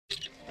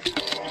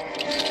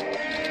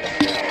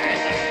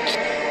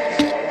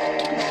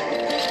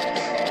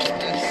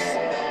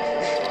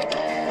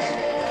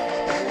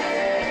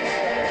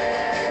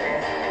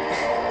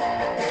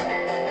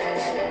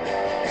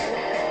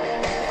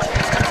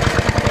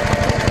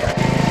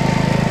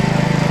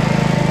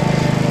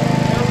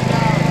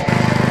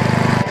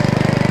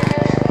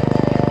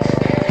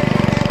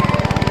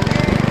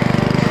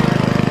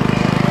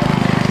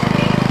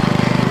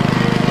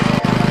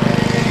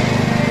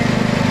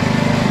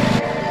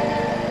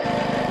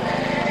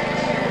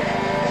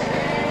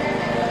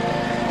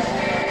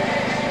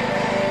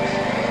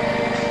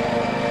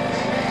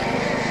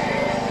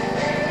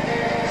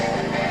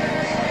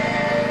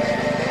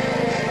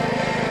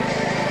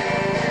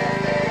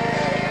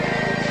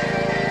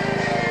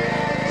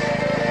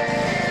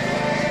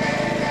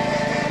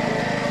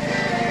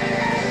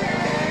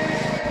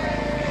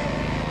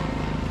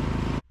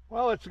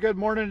It's a good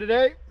morning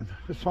today.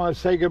 Just want to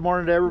say good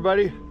morning to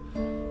everybody.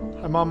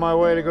 I'm on my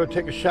way to go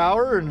take a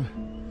shower and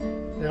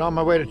then on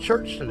my way to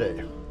church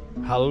today.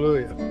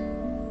 Hallelujah.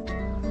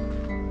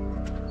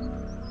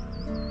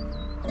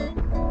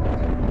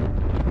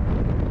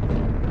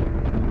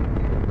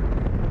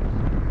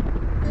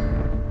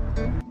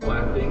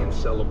 Laughing and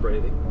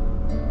celebrating.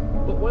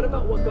 But what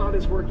about what God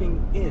is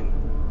working in?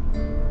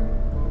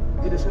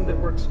 It is Him that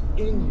works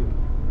in you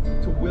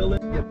to will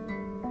and get.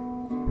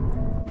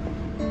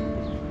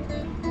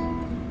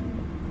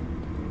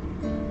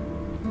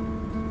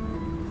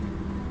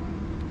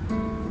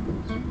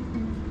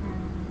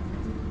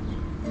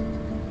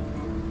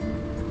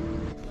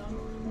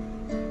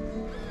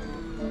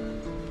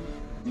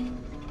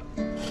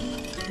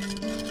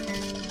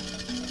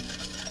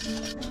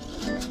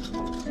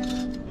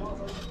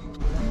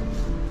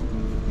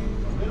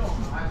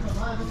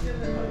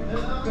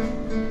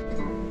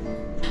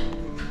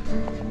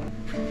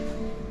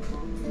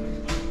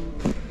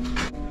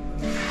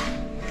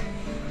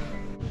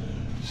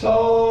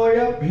 So,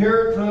 yep,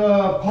 here at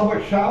the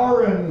public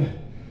shower, and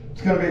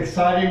it's going to be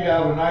exciting to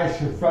have a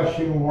nice,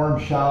 refreshing, warm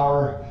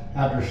shower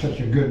after such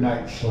a good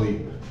night's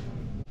sleep.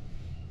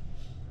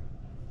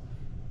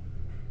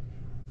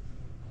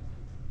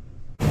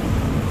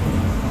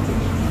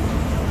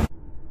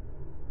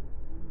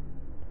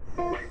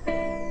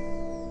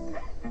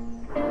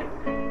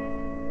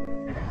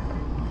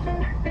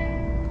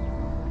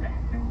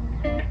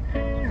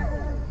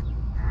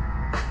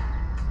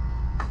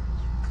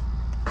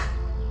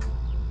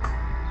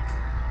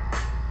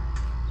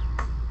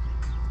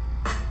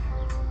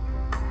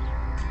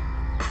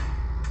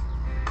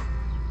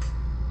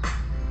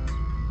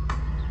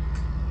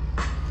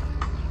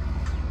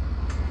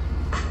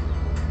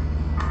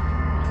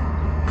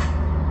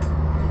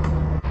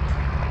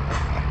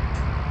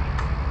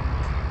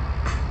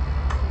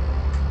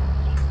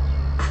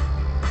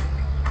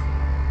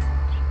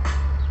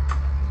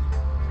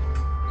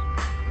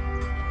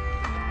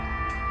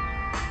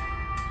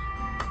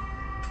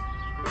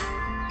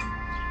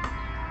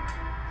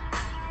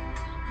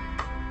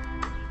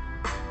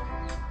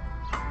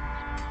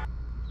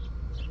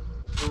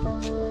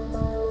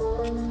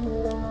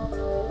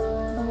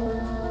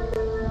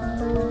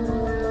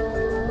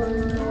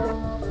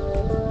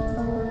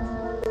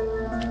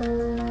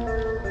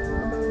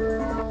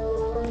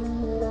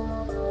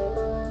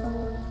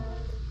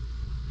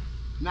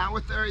 Now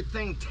with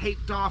everything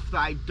taped off that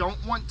I don't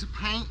want to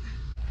paint,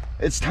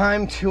 it's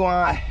time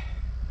to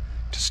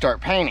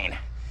start painting.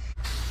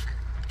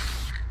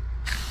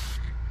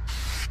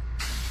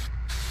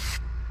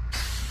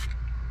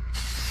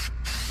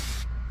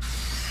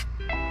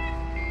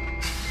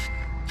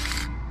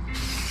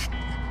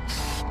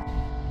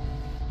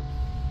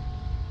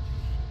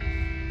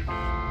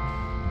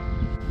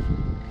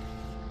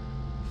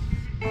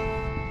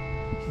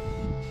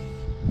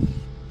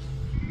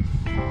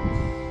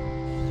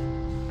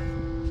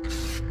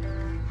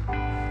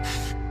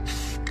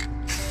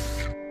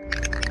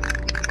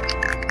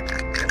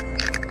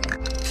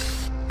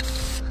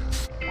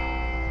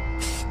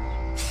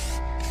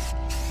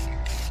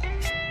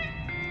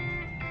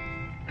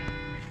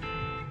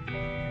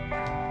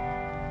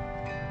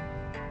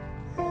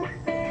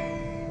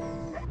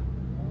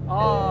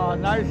 Ah,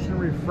 nice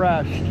and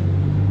refreshed.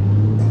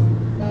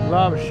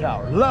 Love a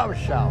shower, love a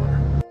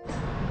shower.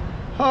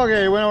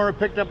 Okay, went over and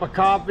picked up a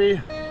coffee.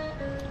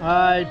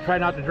 I try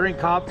not to drink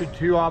coffee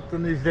too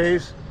often these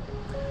days.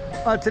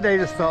 Today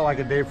just felt like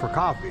a day for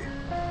coffee.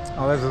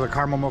 Oh, this is a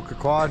caramel mocha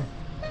quad.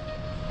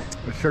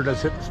 It sure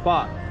does hit the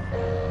spot.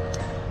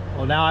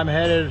 Well, now I'm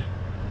headed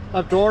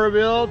up to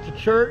Oroville to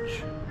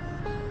church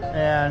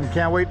and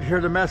can't wait to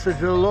hear the message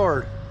of the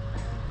Lord.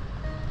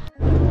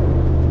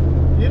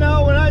 You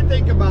know, when I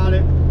think about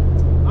it,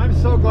 I'm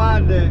so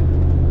glad that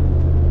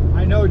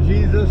I know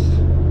Jesus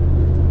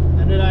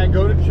and that I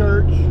go to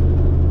church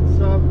and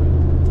stuff.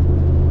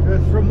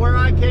 Because from where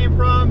I came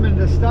from and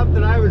the stuff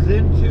that I was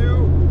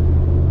into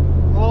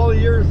all the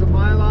years of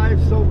my life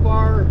so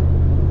far,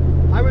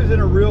 I was in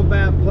a real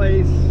bad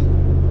place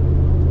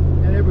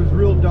and it was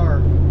real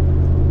dark.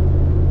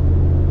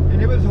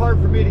 And it was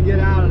hard for me to get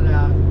out of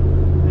that.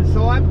 And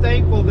so I'm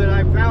thankful that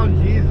I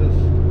found Jesus,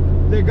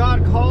 that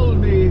God called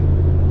me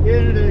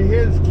into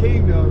His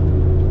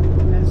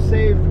kingdom and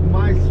saved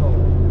my soul.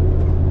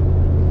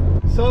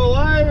 So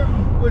I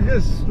was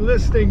just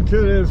listening to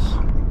this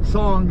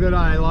song that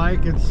I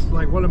like. It's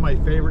like one of my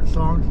favorite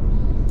songs.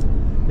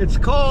 It's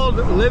called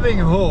Living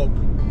Hope,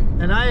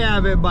 and I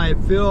have it by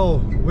Phil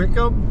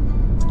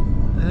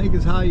Wickham, I think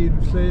is how you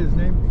say his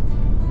name.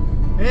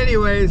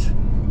 Anyways,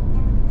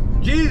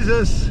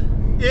 Jesus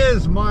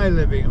is my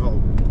living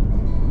hope.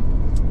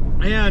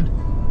 And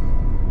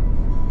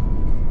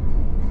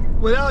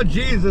without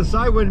Jesus,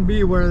 I wouldn't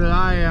be where that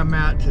I am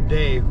at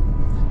today.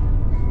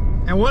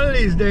 And one of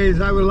these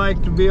days, I would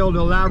like to be able to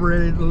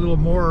elaborate a little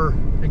more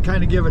and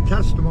kind of give a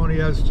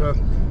testimony as to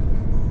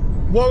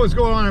what was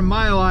going on in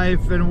my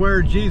life and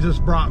where Jesus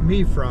brought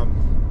me from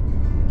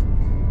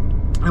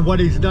and what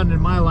He's done in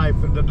my life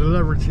and the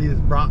deliverance He has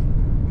brought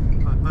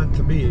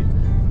unto me.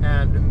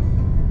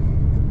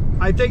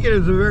 And I think it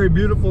is a very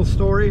beautiful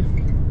story,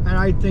 and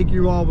I think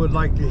you all would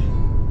like to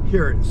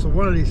hear it. So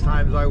one of these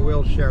times I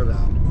will share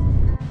that.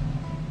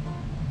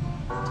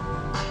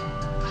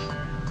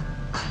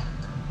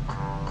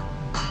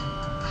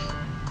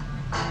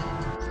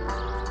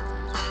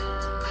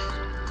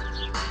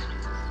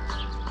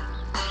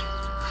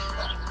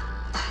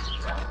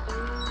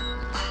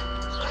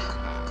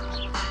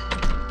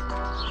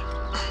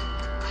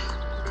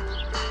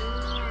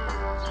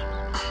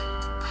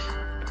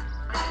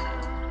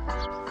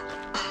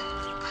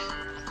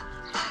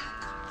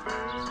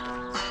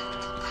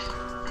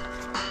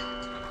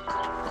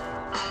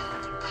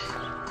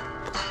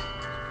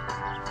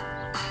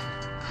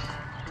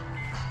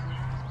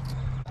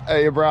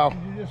 Hey, bro.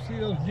 Did you just see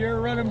those deer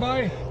running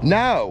by?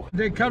 No.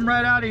 They come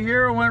right out of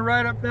here and went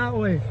right up that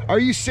way. Are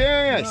you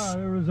serious? Yeah,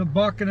 there was a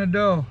buck and a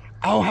doe.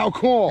 Oh, how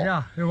cool.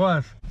 Yeah, it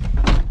was.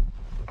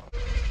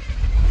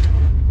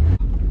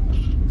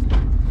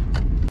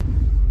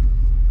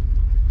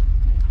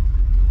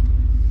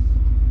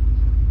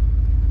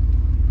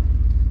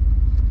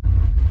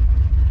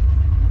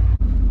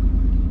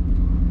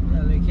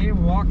 Yeah, they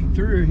came walking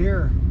through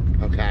here.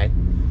 Okay.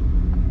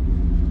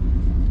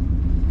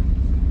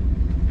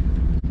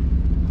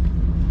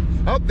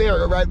 Oh,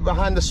 there, right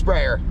behind the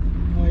sprayer.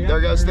 Oh, yeah, there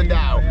goes the doe.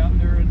 Yeah,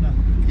 they're in the,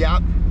 Yep. yeah,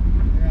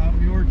 out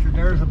in the orchard.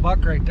 There's a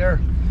buck right there.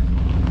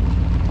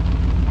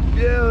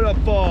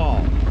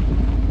 Beautiful.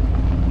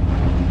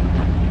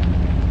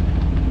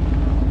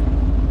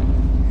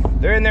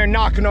 They're in there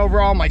knocking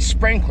over all my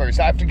sprinklers.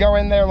 I have to go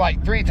in there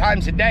like 3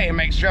 times a day and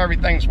make sure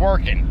everything's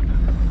working.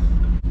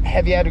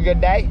 Have you had a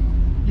good day?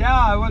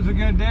 Yeah, it was a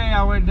good day.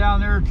 I went down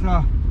there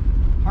to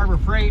Harbor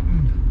Freight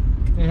and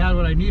they had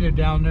what I needed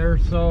down there,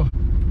 so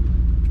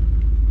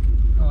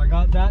I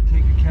got that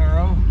taken care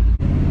of.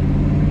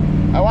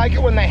 I like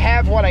it when they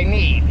have what I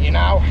need, you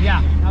know?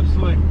 Yeah,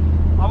 absolutely.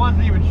 I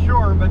wasn't even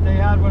sure, but they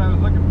had what I was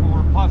looking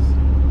for. Plus,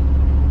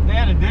 they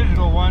had a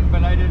digital one,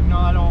 but I didn't know.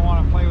 I don't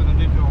want to play with a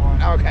digital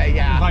one. Okay,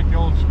 yeah. It's like the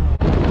old school.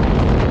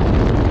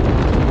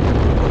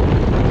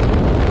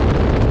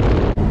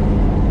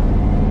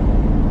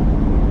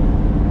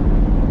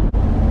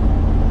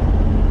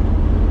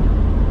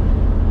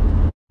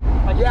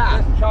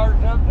 Yeah.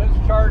 This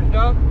charged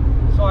up,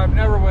 so I'm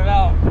never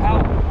without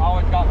power. I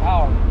always got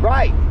power.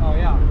 Right. Oh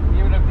yeah.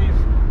 Even if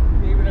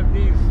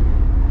these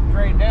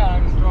drain down, I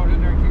just throw it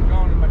in there and keep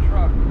going in my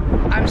truck.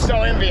 I'm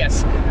so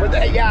envious.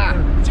 But yeah,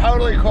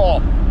 totally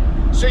cool.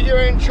 So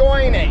you're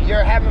enjoying it.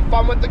 You're having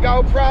fun with the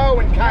GoPro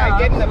and kind of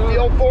getting the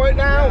feel for it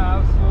now? Yeah,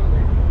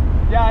 absolutely.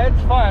 Yeah,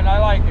 it's fun. I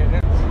like it.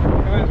 It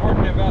was worth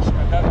the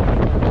investment. That's for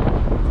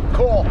sure.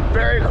 Cool.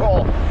 Very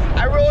cool.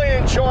 I really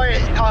enjoy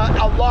it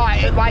a lot.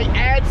 It like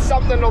adds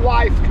something to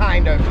life,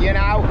 kind of, you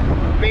know?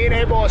 Being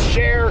able to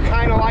share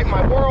kind of like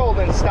my world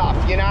and stuff,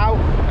 you know?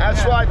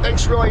 That's what I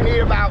think's really neat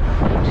about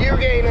you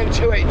getting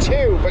into it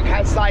too,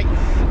 because like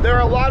there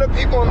are a lot of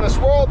people in this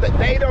world that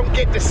they don't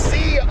get to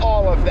see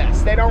all of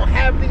this. They don't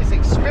have these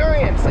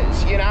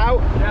experiences, you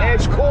know? Yeah. And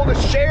it's cool to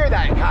share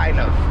that kind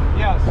of.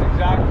 Yes,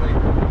 exactly.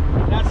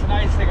 That's the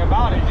nice thing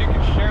about it. You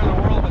can share the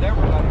world with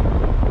everybody.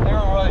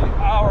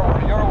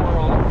 Your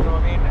world, you know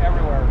what I mean?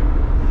 Everywhere.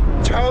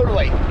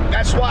 Totally.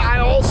 That's what I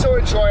also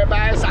enjoy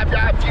about it, is I've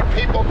got a few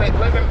people that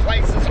live in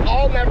places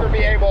I'll never be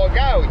able to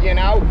go, you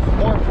know,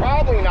 or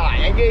probably not,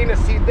 and getting to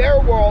see their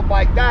world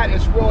like that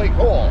is really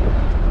cool.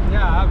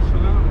 Yeah,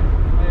 absolutely.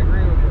 I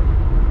agree with you.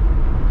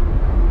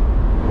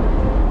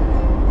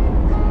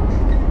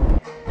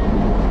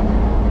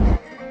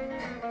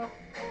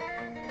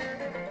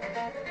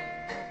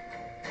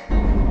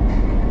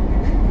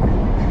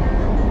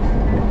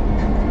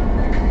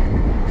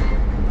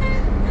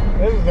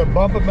 This is the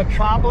bumpin'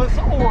 metropolis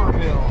of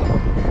Orville.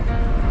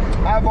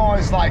 I've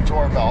always liked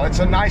Orville. It's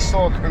a nice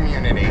little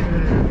community. It is. It's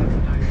a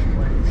nice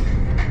place.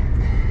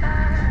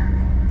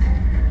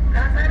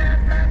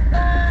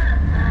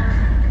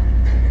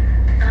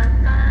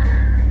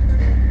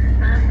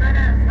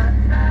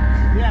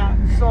 Yeah,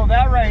 so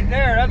that right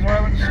there, that's where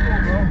I went to school,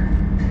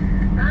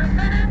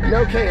 bro.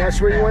 No kidding,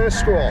 that's where you went to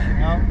school.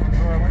 Yeah, that's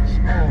where I went to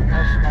school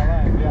most of my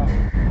life, yeah.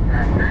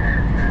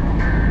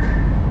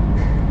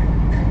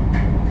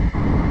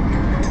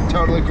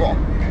 Totally cool.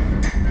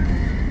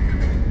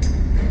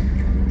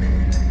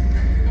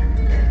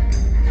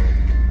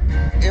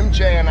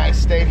 MJ and I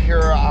stayed here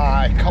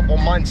a couple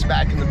months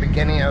back in the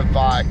beginning of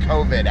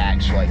COVID,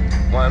 actually.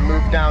 When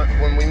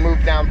we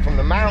moved down from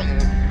the mountain,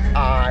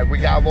 we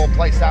got a little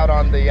place out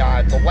on the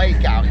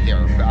lake out here,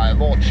 a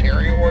little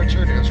cherry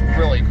orchard. It was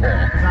really cool.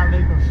 Is that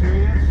Lake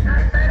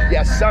Osirius?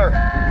 Yes, sir.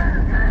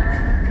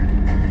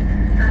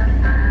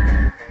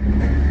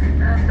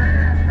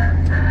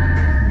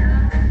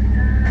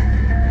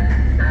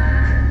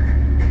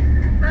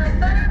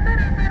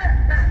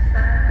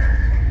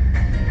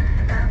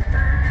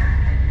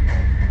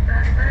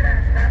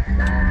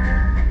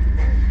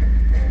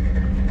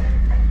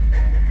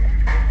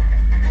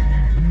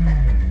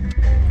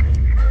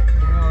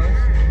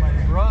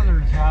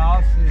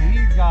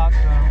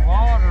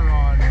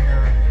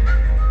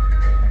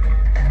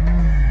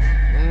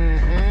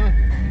 Mm-hmm.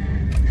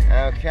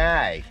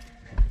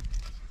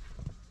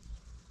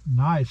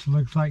 lights. It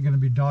looks like going to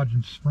be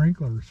dodging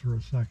sprinklers for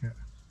a second.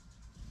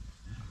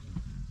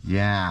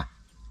 Yeah.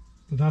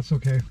 But that's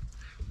okay.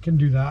 Can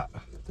do that.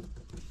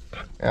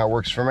 Yeah, it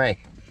works for me.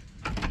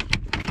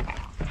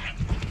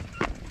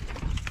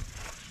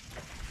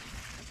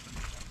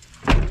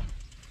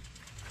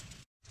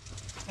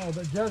 Oh,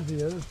 but Jesse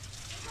is.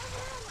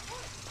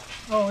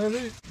 Oh, is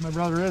he? My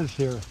brother is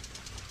here.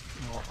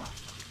 Oh.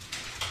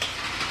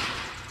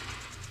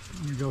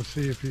 Let me go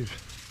see if he's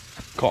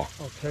Cool.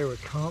 okay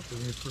with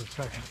company for a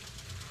second.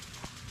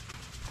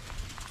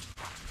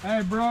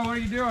 Hey, bro, what are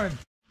you doing?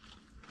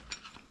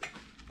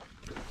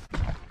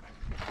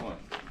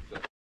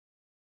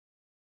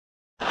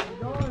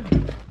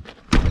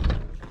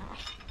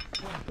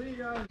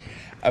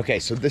 Okay,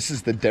 so this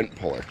is the dent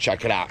puller.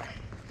 Check it out.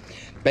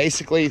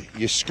 Basically,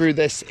 you screw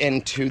this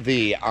into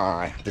the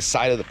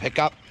side of the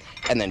pickup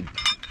and then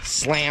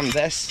slam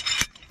this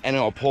and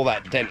it'll pull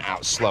that dent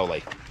out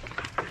slowly.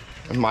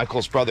 And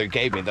Michael's brother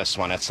gave me this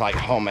one. It's like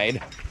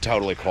homemade.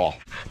 Totally cool.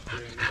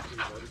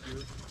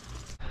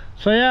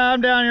 So yeah,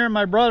 I'm down here at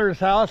my brother's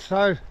house.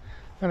 I'm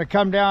gonna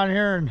come down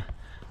here and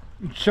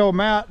show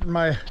Matt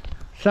my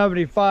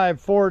 75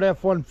 Ford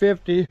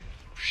F-150.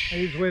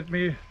 He's with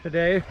me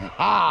today.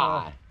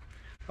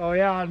 Oh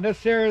yeah, and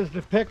this here is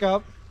the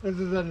pickup. This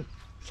is a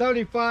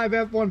 75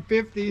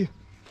 F-150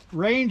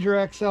 Ranger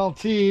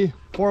XLT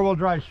 4-wheel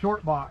drive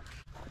short box.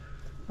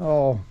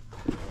 Oh,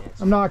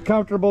 I'm not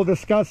comfortable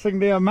discussing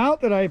the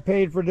amount that I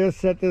paid for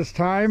this at this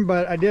time,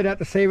 but I did have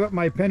to save up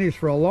my pennies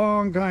for a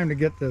long time to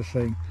get this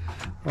thing.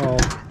 Oh,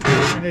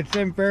 and it's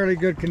in fairly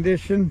good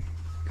condition.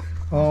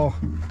 Oh,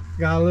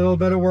 got a little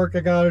bit of work I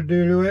got to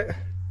do to it.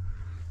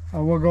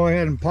 We'll go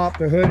ahead and pop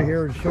the hood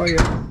here and show you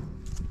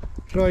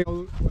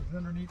what's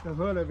underneath the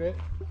hood of it.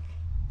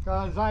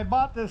 Because I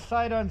bought this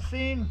sight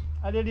unseen.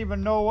 I didn't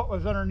even know what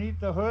was underneath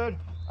the hood.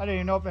 I didn't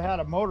even know if it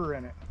had a motor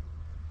in it.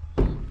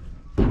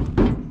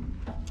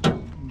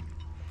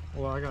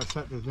 Well, I gotta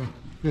set this in.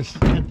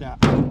 Just hit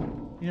that.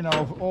 You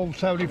know, old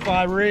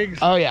 75 rigs.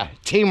 Oh yeah,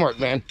 teamwork,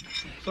 man.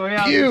 So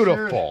yeah,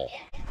 beautiful.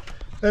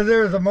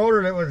 There's a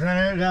motor that was in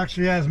it. It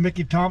actually has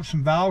Mickey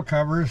Thompson valve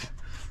covers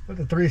with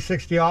the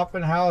 360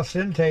 Offenhouse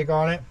intake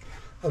on it.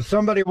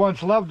 Somebody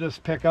once loved this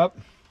pickup,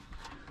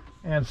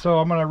 and so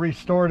I'm gonna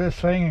restore this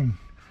thing and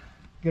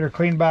get her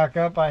cleaned back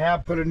up. I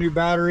have put a new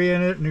battery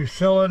in it, new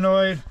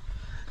solenoid,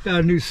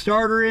 got a new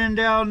starter in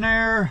down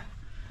there,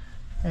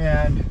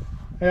 and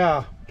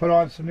yeah, put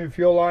on some new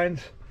fuel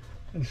lines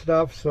and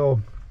stuff. So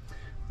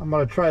I'm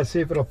gonna try to see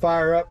if it'll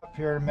fire up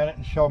here in a minute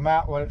and show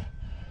Matt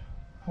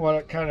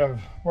what kind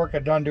of work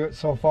I've done to it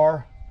so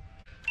far.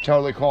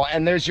 Totally cool.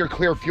 And there's your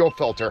clear fuel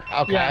filter.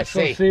 Okay, yeah, I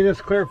see. So see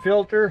this clear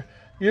filter?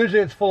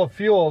 Usually it's full of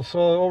fuel, so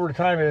over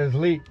time it has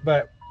leaked,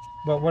 but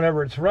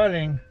whenever it's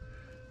running,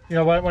 you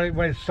know,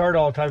 when it started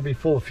all the time, it'd be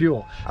full of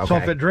fuel. Okay. So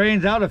if it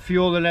drains out of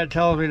fuel, then that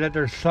tells me that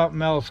there's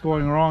something else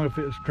going wrong. If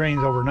it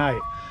drains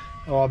overnight,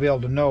 I'll be able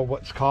to know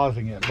what's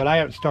causing it. But I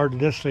haven't started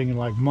this thing in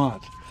like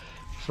months.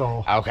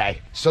 So okay,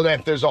 so then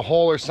if there's a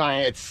hole or something,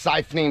 it's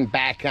siphoning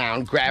back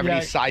down,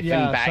 gravity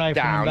siphoning back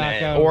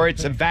down, or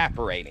it's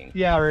evaporating.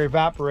 Yeah, or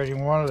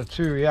evaporating, one of the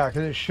two. Yeah,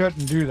 because it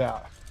shouldn't do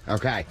that.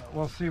 Okay.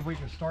 We'll see if we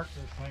can start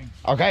this thing.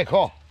 Okay,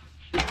 cool.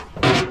 I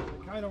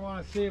kind of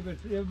want to see if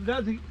it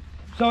doesn't.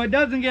 So it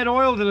doesn't get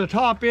oil to the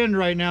top end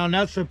right now, and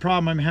that's the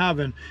problem I'm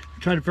having.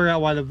 I'm trying to figure out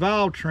why the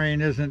valve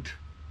train isn't,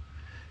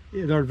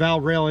 the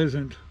valve rail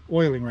isn't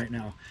oiling right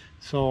now.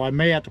 So I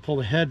may have to pull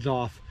the heads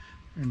off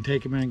and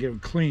take them in and get them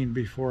cleaned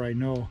before I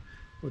know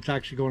what's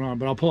actually going on.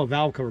 But I'll pull a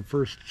valve cover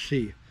first to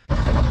see. We'll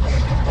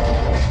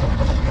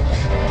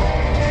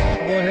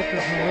hit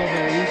this in a little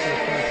bit of ether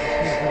first to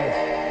see if it'll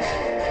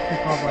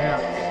pick off my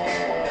hat.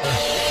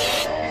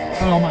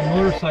 Oh, my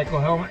motorcycle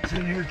helmet's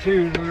in here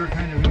too, so they're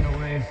kind of in the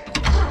way.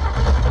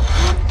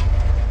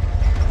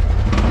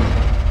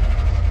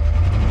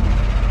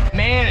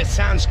 Man, it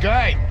sounds good.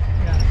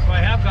 Yeah, so I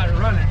have got it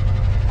running.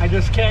 I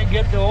just can't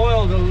get the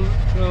oil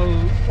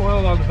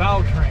oil on the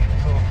valve train.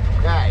 So,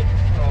 right.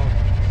 So,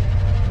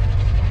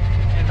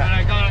 and then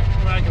I got it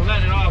when I can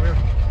let it off here.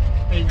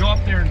 And you go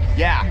up there and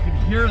you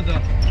can hear the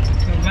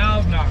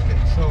valve knocking.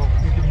 So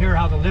you can hear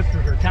how the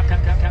lifters are tap,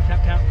 tap, tap, tap,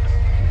 tap, tap.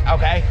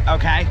 Okay,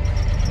 okay.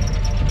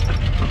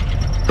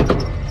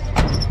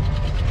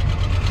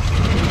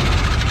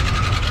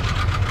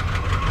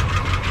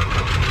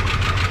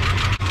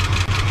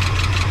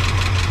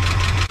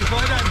 So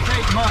it doesn't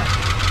take much.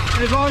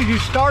 And as long as you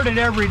start it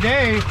every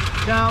day,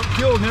 now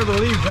fuel never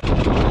leaves it.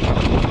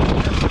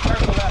 Just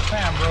careful that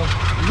fan, bro.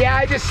 Yeah,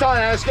 I just saw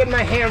that. I was getting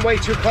my hand way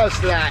too close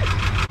to that.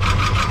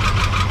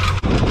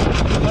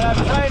 But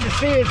I'm trying to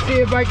see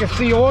if I can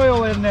see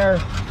oil in there.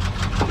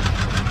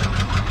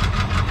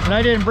 And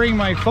I didn't bring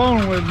my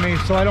phone with me,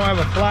 so I don't have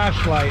a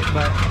flashlight,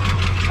 but...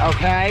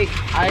 Okay,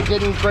 I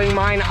didn't bring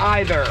mine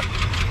either.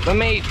 Let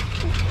me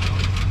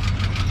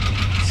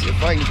see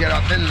if I can get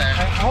up in there.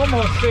 I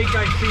almost think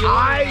I see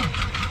oil.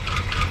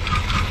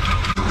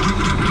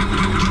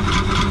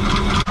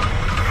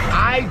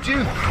 I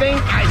do think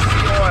I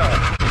see oil.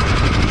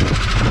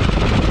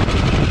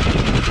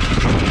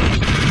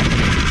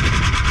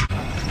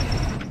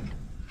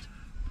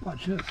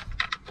 inches.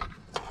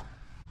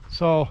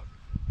 So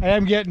I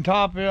am getting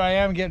top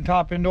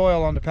end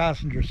oil on the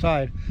passenger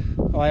side.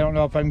 I don't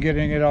know if I'm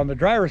getting it on the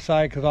driver's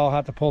side because I'll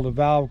have to pull the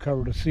valve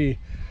cover to see.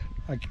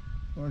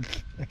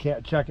 I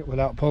can't check it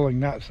without pulling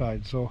that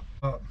side. So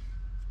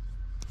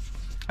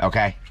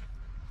Okay.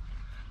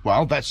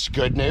 Well, that's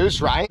good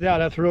news, right? yeah,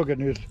 that's real good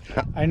news.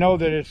 I know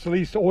that it's at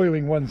least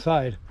oiling one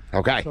side.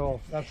 Okay. So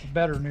that's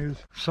better news.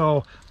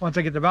 So once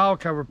I get the valve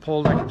cover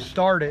pulled, I can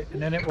start it,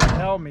 and then it will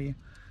tell me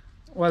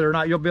whether or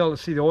not you'll be able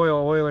to see the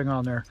oiling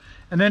on there.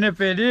 And then if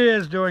it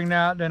is doing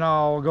that, then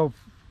I'll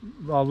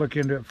look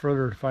into it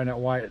further to find out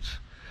why it's,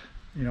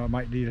 you know, it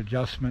might need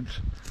adjustments.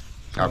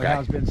 So Okay. it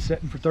has been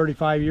sitting for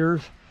 35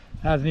 years,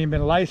 hasn't even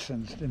been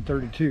licensed in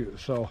 32.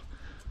 So,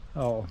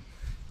 oh.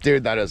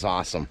 Dude, that is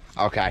awesome.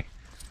 Okay.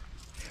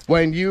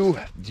 When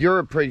you're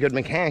a pretty good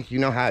mechanic, you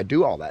know how to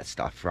do all that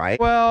stuff, right?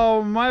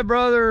 Well, my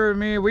brother and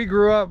me, we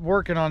grew up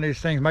working on these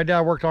things. My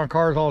dad worked on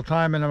cars all the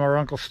time, and then our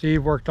Uncle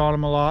Steve worked on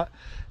them a lot.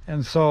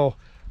 And so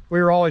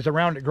we were always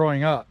around it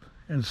growing up.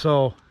 And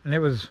it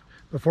was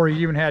before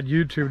you even had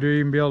YouTube to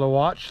even be able to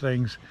watch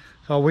things.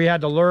 So we had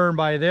to learn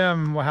by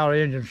them how the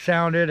engine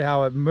sounded,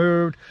 how it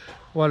moved,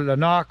 what a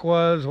knock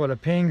was, what a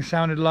ping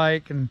sounded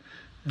like, and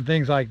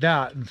things like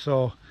that. And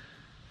so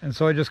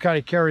it just kind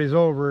of carries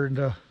over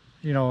into,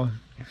 you know,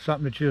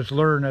 something that you just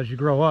learn as you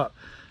grow up.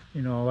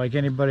 You know, like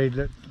anybody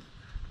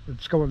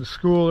that's going to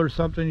school or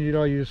something, you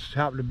know, you just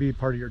happen to be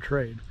part of your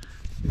trade.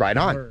 Right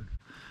on.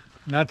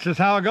 And that's just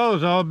how it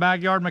goes, though.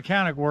 Backyard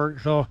mechanic work.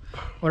 So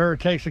whatever it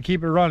takes to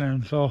keep it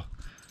running. So,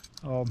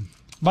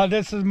 but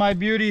this is my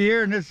beauty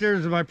here, and this here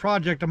is my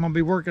project I'm gonna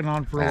be working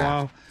on for a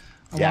while.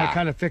 I want to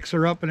kind of fix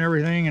her up and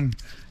everything,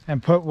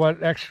 and put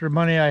what extra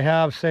money I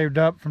have saved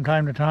up from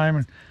time to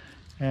time,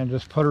 and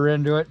just put her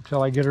into it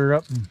until I get her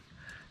up and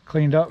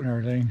cleaned up and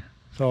everything.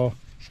 So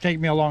it's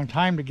taken me a long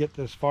time to get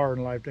this far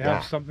in life to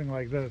have something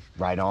like this.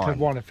 Right on. To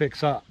want to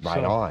fix up.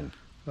 Right on.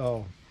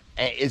 So.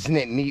 Isn't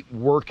it neat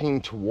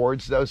working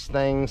towards those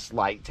things,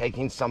 like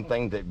taking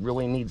something that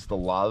really needs the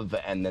love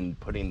and then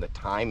putting the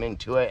time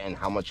into it, and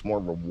how much more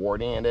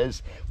rewarding it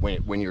is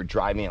when you're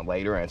driving it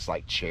later and it's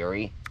like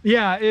cherry?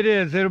 Yeah, it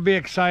is. It'll be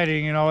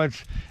exciting, you know. And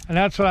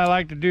that's what I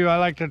like to do. I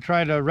like to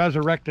try to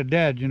resurrect the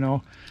dead, you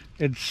know.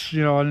 It's,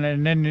 you know,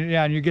 and then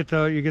and you get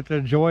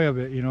the joy of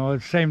it, you know.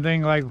 It's the same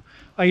thing like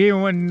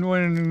even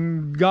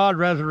when God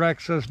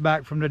resurrects us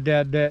back from the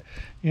dead, that,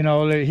 you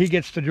know, he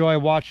gets the joy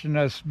of watching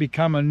us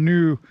become a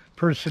new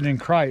person in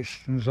Christ.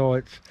 And so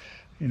it's,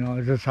 you know,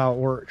 it's just how it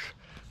works.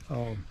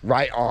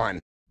 Right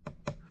on.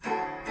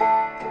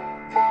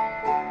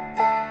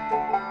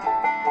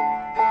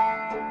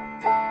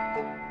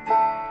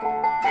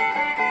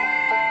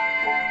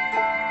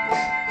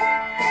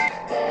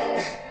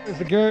 It's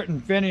the Garrett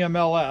and Finney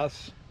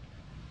MLS.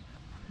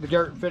 The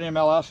Garrett and Finney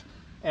MLS.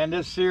 And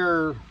this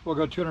here will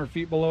go 200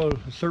 feet below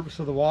the surface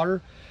of the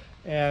water.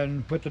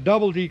 And with the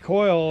double D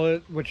coil,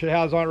 which it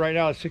has on right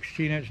now, a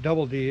 16-inch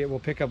double D, it will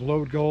pick up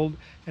load gold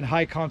and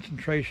high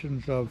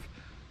concentrations of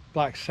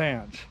black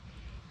sands.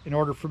 In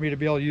order for me to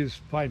be able to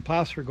use fine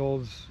placer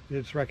golds,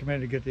 it's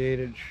recommended to get the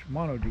 8-inch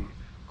mono D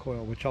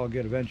coil, which I'll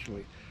get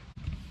eventually.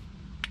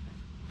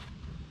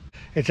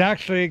 It's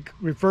actually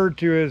referred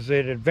to as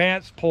an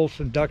advanced pulse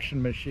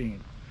induction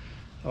machine.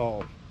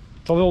 Oh,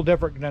 it's a little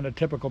different than a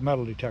typical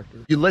metal detector.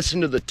 You listen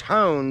to the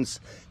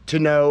tones to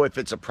know if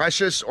it's a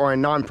precious or a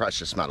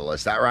non-precious metal,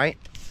 is that right?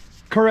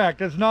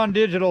 Correct. It's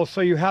non-digital,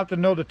 so you have to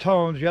know the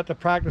tones. You have to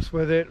practice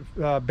with it,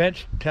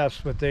 bench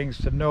tests with things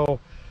to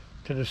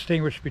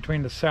distinguish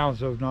between the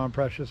sounds of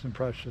non-precious and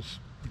precious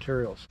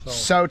materials.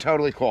 So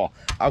totally cool.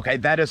 Okay,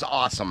 that is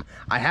awesome.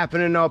 I happen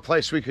to know a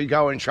place we could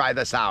go and try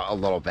this out a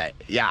little bit.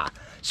 Yeah.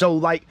 So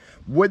like,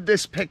 would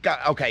this pick up,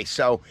 okay,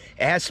 so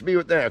it has to be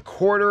within a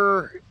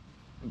 1/4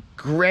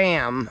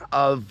 gram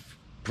of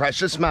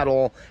precious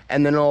metal,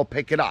 and then it'll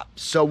pick it up.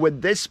 So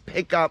would this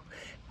pick up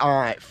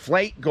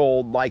flake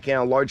gold like in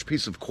a large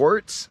piece of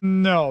quartz?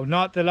 No,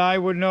 not that I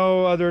would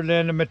know, other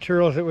than the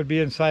materials that would be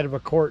inside of a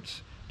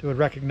quartz that would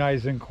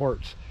recognize in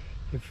quartz.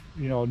 If,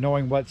 you know,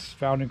 knowing what's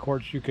found in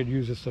quartz, you could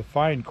use this to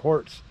find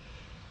quartz.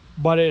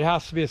 But it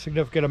has to be a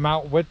significant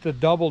amount with the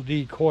double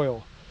D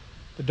coil.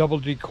 The double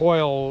D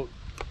coil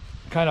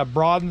kind of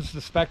broadens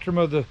the spectrum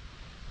of the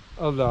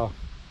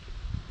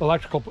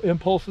electrical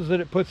impulses that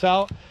it puts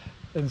out,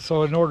 and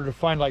so in order to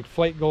find like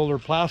flake gold or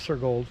placer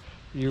gold,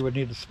 you would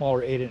need a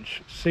smaller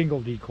 8-inch single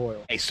D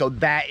coil. Okay, so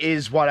that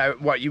is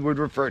what you would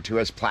refer to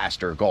as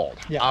plaster gold.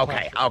 Yeah.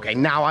 Okay, okay,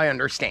 now I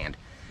understand.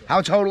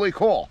 How totally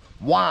cool.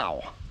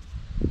 Wow.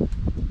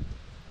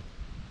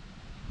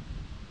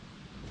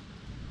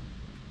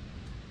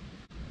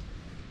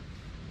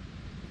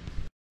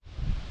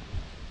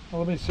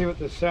 Well, let me see what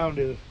the sound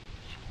is.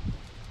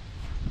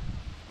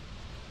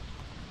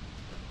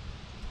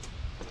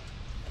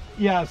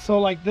 Yeah, so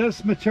like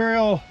this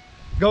material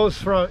goes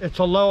from, it's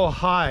a low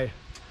high,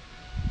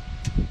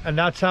 and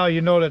that's how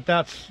you know that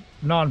that's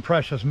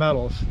non-precious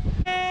metals.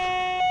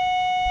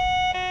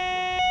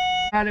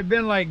 Had it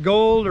been like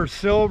gold or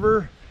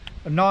silver,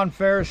 a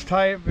non-ferrous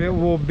type, it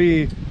will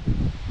be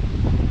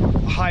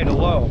high to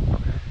low.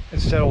 And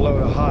instead of low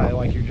to high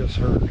like you just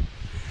heard.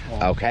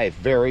 Okay,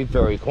 very,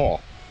 very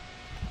cool.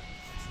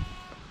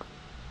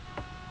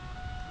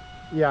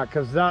 Yeah,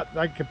 because that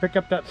I can pick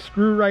up that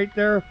screw right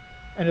there,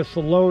 and it's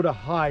the low to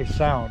high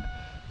sound.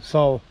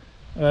 So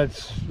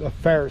it's a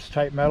ferrous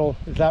type metal.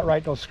 Is that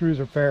right? Those screws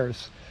are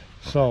ferrous.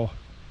 So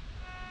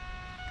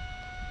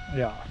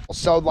yeah.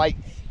 So like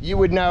you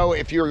would know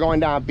if you were going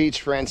down a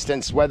beach, for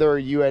instance, whether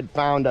you had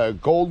found a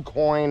gold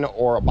coin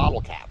or a bottle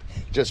cap,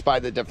 just by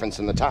the difference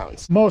in the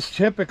tones. Most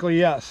typically,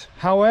 yes.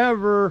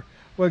 However,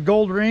 with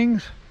gold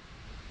rings,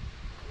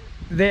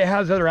 it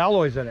has other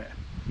alloys in it,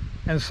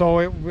 and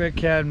so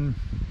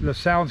the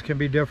sounds can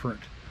be different.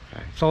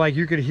 Okay. So like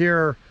you could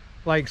hear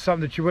like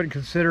something that you wouldn't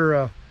consider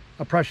a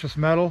precious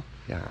metal,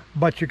 yeah,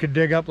 but you could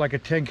dig up like a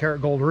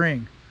 10-karat gold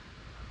ring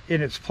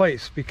in its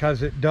place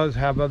because it does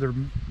have other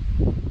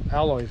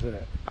alloys in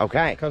it.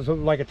 Okay. Because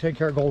like a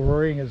 10-karat gold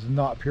ring is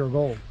not pure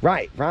gold.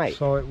 Right, right.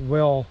 So it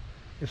will.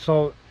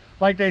 So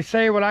like they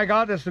say when I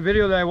got this, the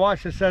video that I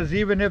watched, it says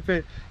even if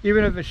it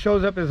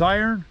shows up as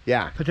iron,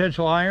 yeah,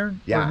 potential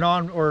iron, yeah,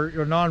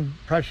 or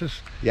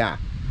non-precious, yeah,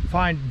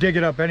 fine, dig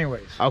it up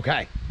anyways.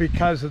 Okay.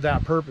 Because of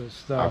that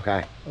purpose.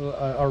 Okay.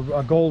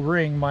 A gold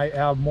ring might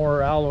have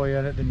more alloy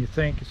in it than you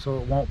think, so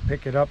it won't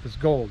pick it up as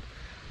gold,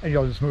 and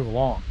you'll just move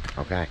along.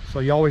 Okay. So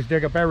you always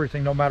dig up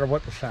everything, no matter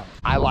what the sound.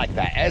 I like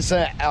that. As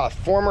a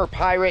former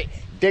pirate,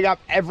 dig up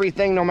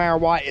everything, no matter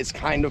what, is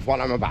kind of what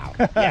I'm about.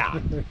 Yeah.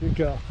 There you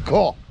go.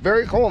 Cool.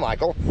 Very cool,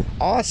 Michael.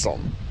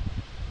 Awesome.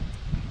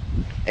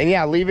 And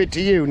yeah, leave it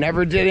to you.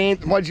 Never did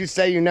anything. What'd you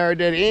say? You never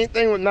did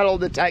anything with metal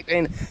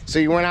detecting, so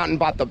you went out and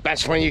bought the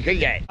best one you could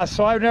get.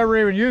 So I've never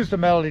even used a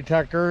metal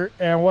detector,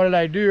 and what did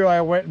I do?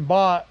 I went and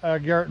bought a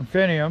Garrett and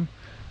Finium,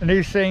 and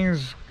these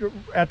things,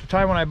 at the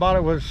time when I bought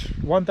it, was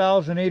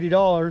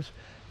 $1,080,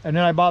 and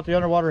then I bought the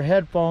underwater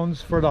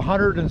headphones for the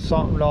 $100 and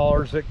something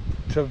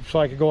so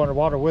I could go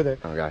underwater with it.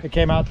 Okay. It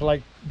came out to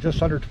like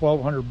just under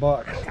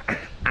 $1,200,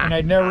 and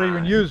I'd never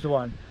even used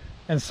one.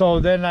 And so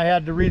then I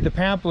had to read the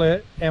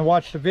pamphlet and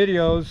watch the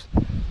videos,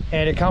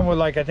 and it come with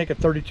like I think a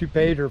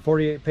 32-page or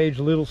 48-page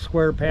little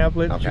square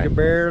pamphlet that you could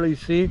barely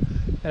see,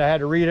 and I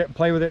had to read it and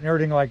play with it and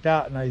everything like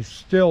that, and I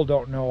still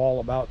don't know all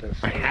about this.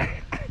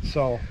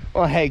 So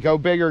well, hey, go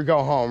big or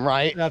go home,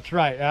 right? That's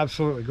right,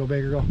 absolutely. Go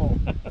big or go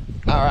home.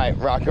 All right,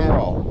 rock and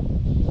roll.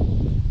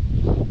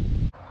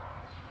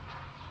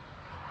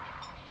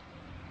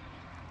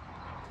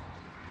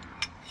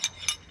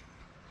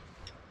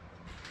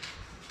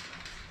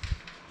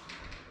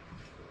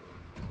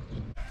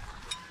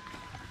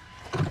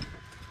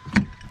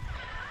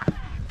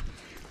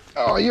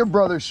 Oh, your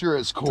brother sure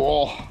is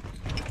cool.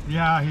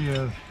 Yeah, he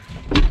is.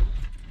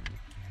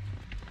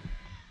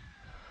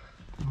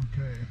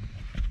 Okay.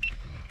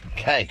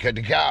 Okay, good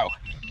to go.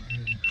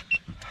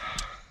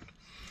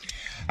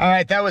 All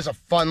right, that was a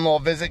fun little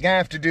visit. Gonna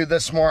have to do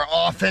this more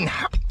often.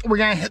 We're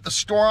gonna hit the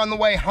store on the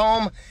way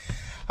home.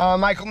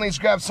 Michael needs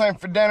to grab something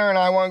for dinner, and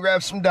I want to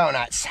grab some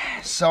donuts.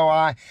 So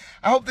I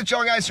hope that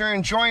y'all guys are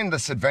enjoying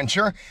this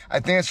adventure.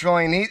 I think it's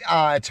really neat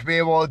to be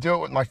able to do it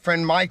with my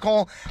friend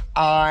Michael.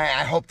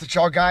 I hope that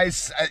y'all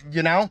guys,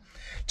 you know,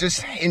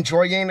 just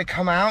enjoy getting to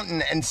come out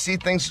and see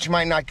things that you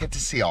might not get to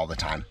see all the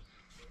time.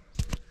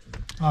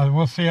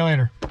 We'll see you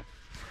later.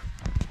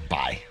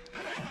 Bye.